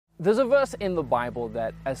There's a verse in the Bible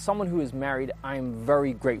that, as someone who is married, I'm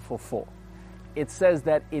very grateful for. It says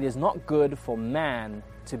that it is not good for man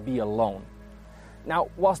to be alone. Now,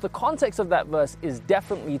 whilst the context of that verse is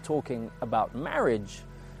definitely talking about marriage,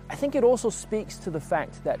 I think it also speaks to the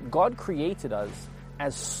fact that God created us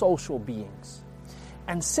as social beings.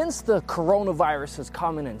 And since the coronavirus has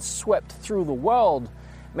come in and swept through the world,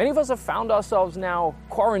 many of us have found ourselves now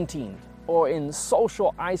quarantined or in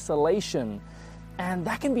social isolation. And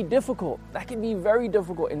that can be difficult. That can be very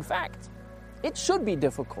difficult. In fact, it should be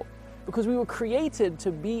difficult because we were created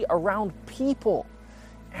to be around people.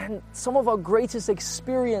 And some of our greatest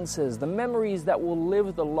experiences, the memories that will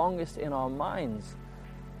live the longest in our minds,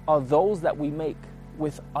 are those that we make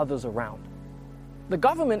with others around. The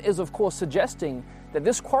government is, of course, suggesting that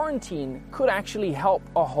this quarantine could actually help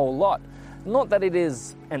a whole lot. Not that it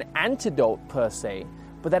is an antidote per se,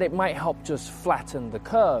 but that it might help just flatten the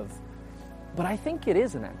curve. But I think it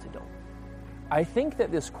is an antidote. I think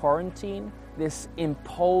that this quarantine, this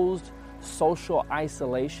imposed social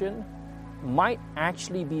isolation, might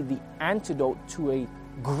actually be the antidote to a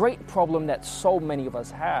great problem that so many of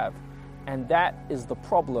us have, and that is the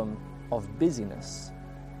problem of busyness.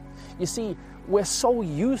 You see, we're so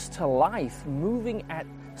used to life moving at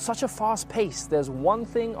such a fast pace. There's one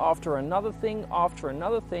thing after another thing after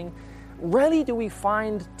another thing. Rarely do we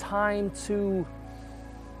find time to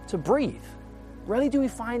breathe. Rarely do we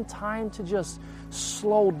find time to just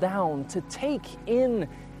slow down, to take in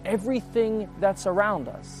everything that's around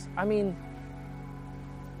us. I mean,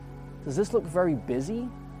 does this look very busy?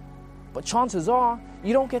 But chances are,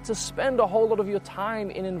 you don't get to spend a whole lot of your time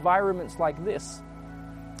in environments like this.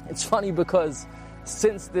 It's funny because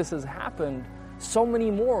since this has happened, so many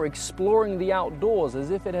more are exploring the outdoors as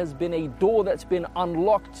if it has been a door that's been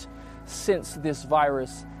unlocked since this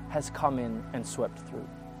virus has come in and swept through.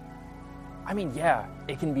 I mean, yeah,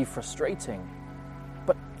 it can be frustrating,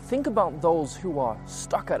 but think about those who are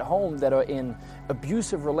stuck at home, that are in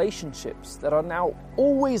abusive relationships, that are now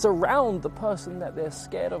always around the person that they're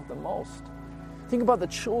scared of the most. Think about the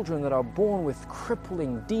children that are born with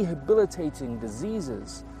crippling, debilitating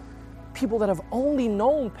diseases, people that have only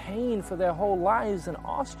known pain for their whole lives, and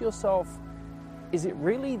ask yourself, is it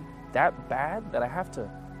really that bad that I have to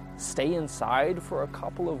stay inside for a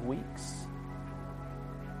couple of weeks?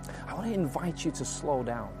 I want to invite you to slow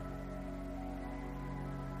down.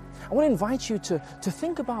 I want to invite you to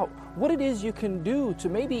think about what it is you can do to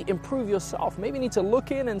maybe improve yourself. Maybe you need to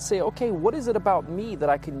look in and say, okay, what is it about me that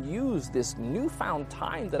I can use this newfound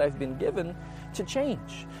time that I've been given to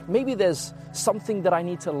change? Maybe there's something that I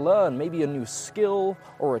need to learn, maybe a new skill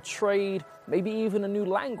or a trade, maybe even a new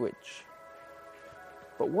language.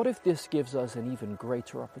 But what if this gives us an even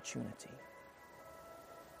greater opportunity?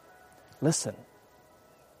 Listen.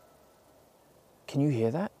 Can you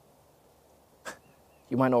hear that?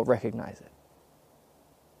 You might not recognize it.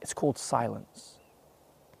 It's called silence.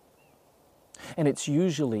 And it's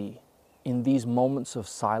usually in these moments of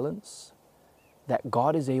silence that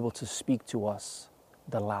God is able to speak to us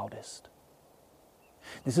the loudest.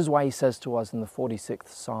 This is why he says to us in the 46th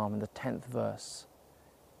Psalm, in the 10th verse,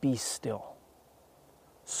 be still,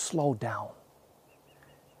 slow down,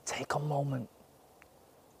 take a moment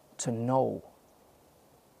to know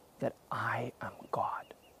that I am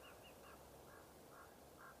God.